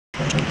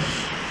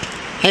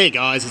Hey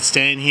guys, it's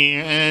Dan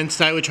here, and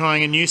today we're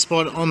trying a new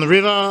spot on the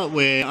river.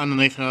 We're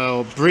underneath an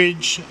old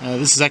bridge.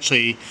 This is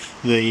actually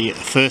the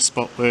first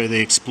spot where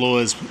the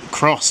explorers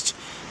crossed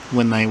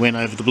when they went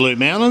over the Blue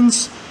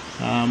Mountains.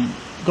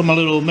 Got my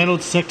little metal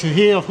detector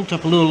here. I've hooked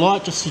up a little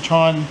light just to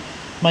try and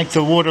make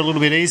the water a little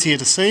bit easier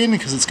to see in,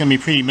 because it's going to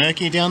be pretty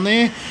murky down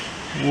there.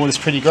 The water's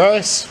pretty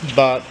gross,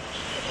 but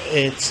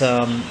it's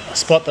a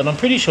spot that I'm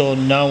pretty sure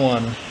no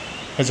one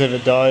has ever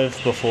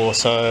dived before,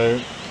 so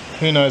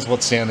who knows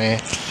what's down there.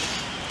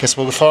 Guess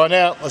we'll find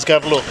out. Let's go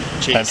have a look.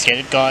 Cheers. Don't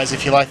forget, guys,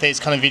 if you like these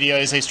kind of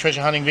videos, these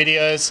treasure hunting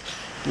videos,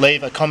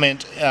 leave a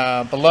comment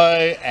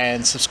below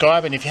and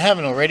subscribe. And if you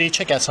haven't already,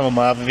 check out some of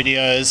my other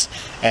videos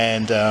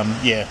and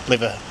yeah,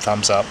 leave a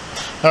thumbs up.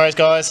 Alright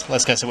guys,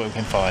 let's go see what we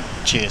can find.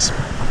 Cheers.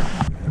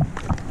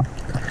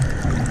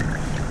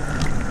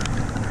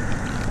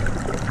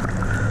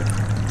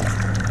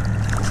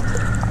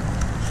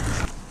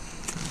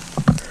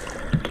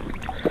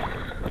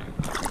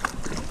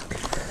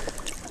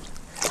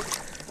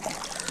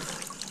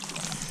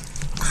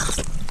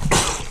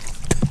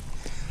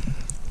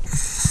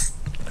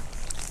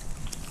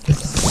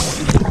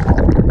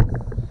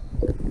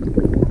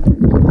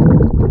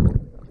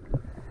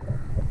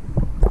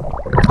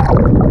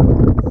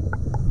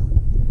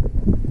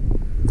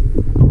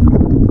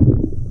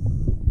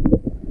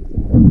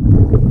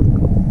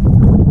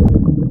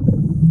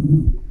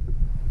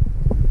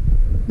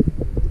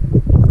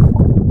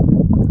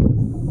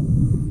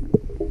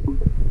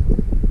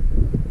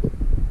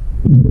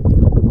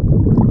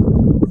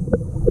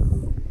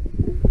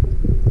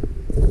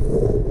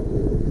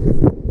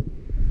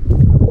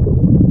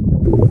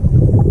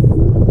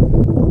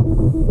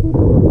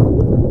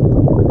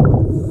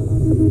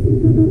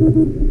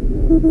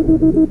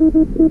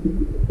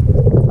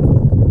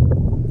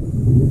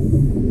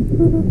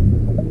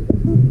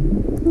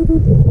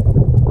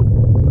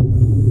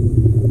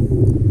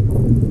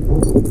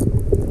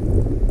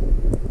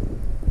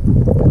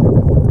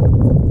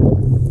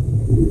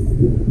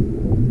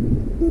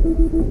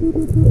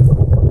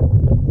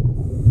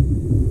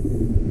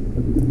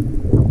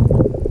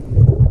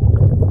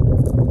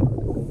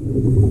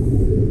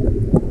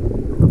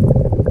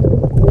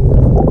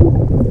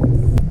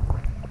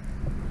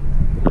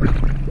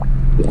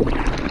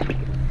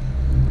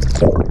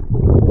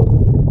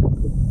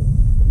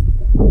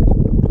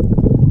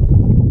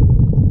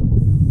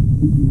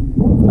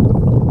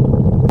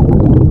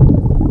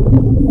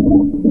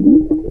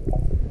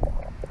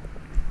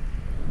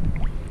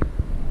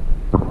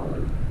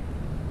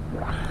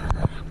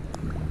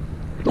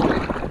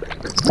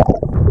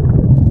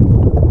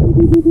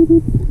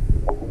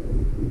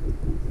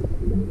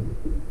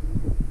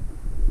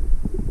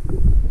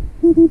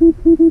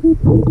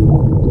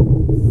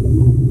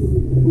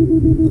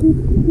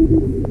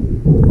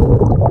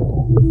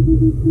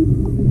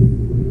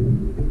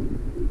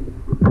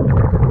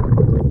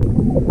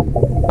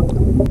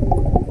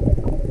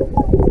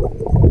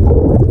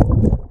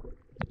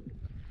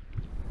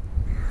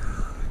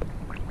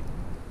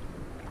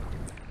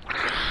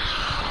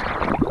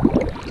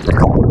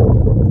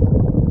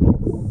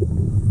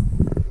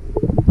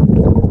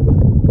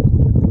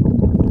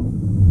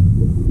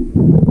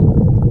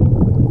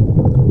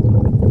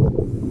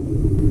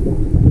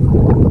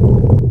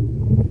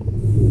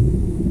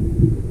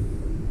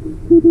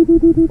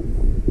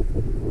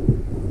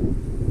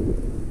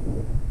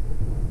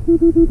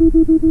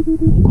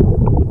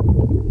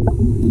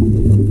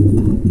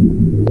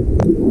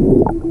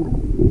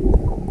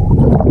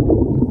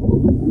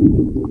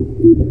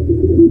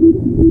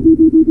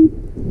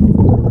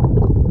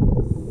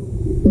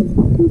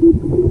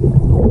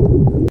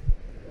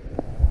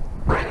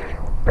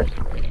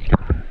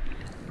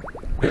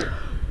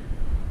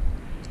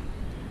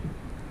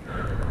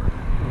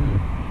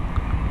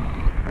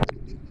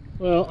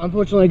 Well,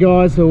 unfortunately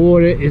guys, the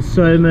water is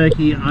so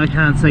murky I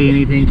can't see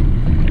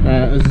anything.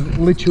 There's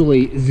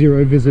literally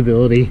zero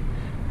visibility.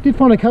 Did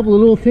find a couple of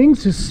little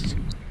things just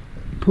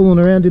pulling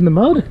around in the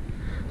mud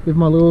with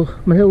my little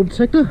metal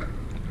detector.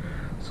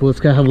 So let's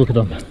go have a look at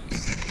them.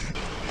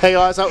 Hey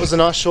guys, that was a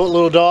nice short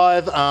little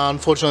dive.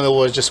 Unfortunately the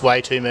water was just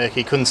way too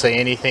murky, couldn't see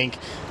anything.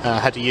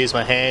 Had to use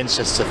my hands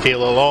just to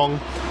feel along.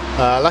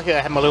 Luckily I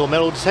had my little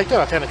metal detector.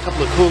 I found a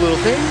couple of cool little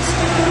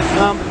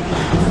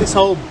things. This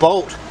old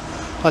bolt,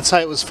 I'd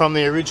say it was from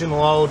the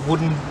original old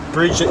wooden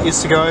bridge that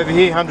used to go over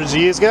here hundreds of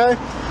years ago.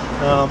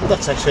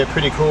 That's actually a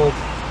pretty cool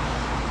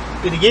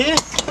bit of gear.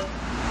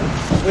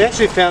 We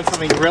actually found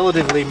something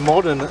relatively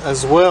modern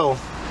as well.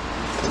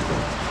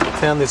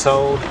 Found this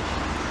old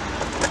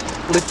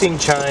lifting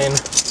chain,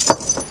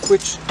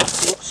 which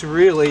looks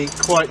really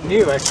quite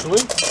new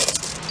actually.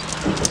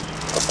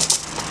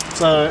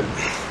 So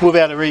we'll be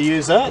able to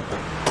reuse that.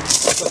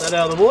 Got that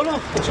out of the water,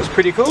 which is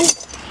pretty cool.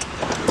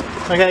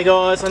 Okay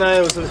guys, I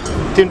know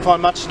didn't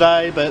find much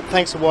today, but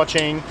thanks for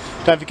watching.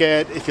 Don't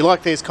forget, if you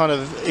like these kind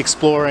of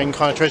exploring,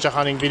 kind of treasure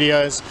hunting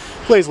videos,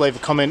 please leave a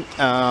comment,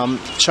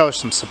 show us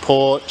some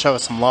support, show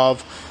us some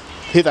love,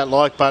 hit that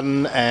like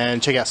button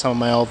and check out some of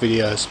my old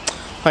videos.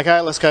 Okay,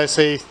 let's go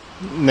see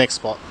next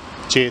spot.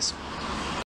 Cheers.